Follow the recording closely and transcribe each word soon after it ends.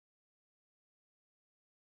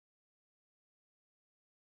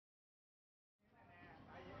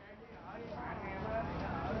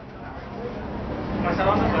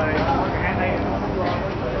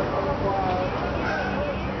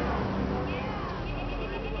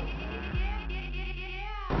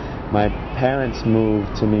My parents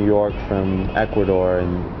moved to New York from Ecuador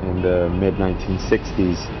in the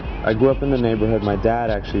mid-1960s. I grew up in the neighborhood. My dad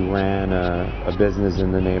actually ran a business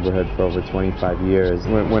in the neighborhood for over 25 years.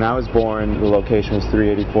 When I was born, the location was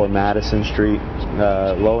 384 Madison Street,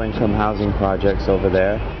 low-income housing projects over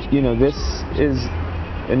there. You know, this is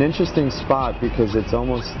an interesting spot because it's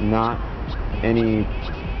almost not any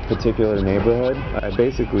particular neighborhood. I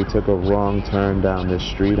basically took a wrong turn down this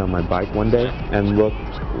street on my bike one day and looked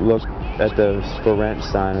at the for rent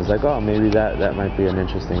sign. I was like, oh, maybe that might be an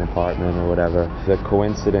interesting apartment or whatever. The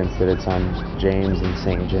coincidence that it's on James and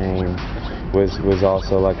St. James was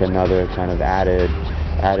also like another kind of added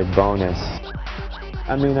bonus.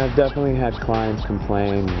 I mean, I've definitely had clients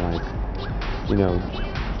complain, like, you know,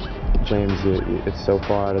 James, it's so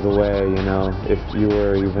far out of the way, you know. If you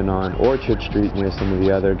were even on Orchard Street near some of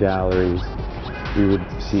the other galleries, you would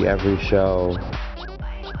see every show.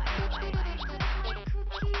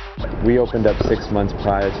 We opened up 6 months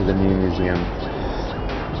prior to the new museum.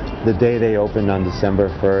 The day they opened on December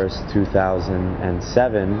 1st,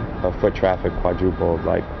 2007, foot traffic quadrupled,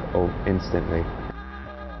 like, instantly.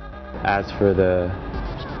 As for the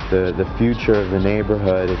future of the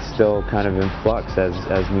neighborhood, it's still kind of in flux,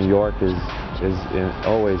 as New York is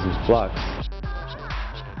always in flux.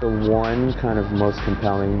 The one kind of most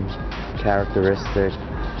compelling characteristic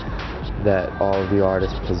that all of the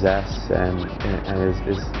artists possess and is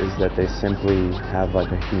that they simply have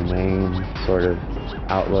like a humane sort of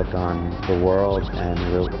outlook on the world and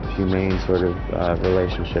a humane sort of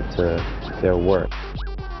relationship to their work.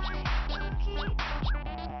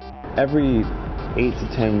 Every 8 to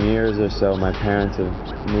 10 years or so, my parents have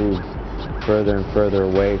moved further and further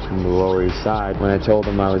away from the Lower East Side. When I told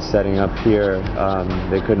them I was setting up here,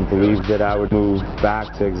 they couldn't believe that I would move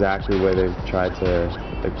back to exactly where they've tried to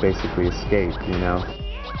basically escape, you know.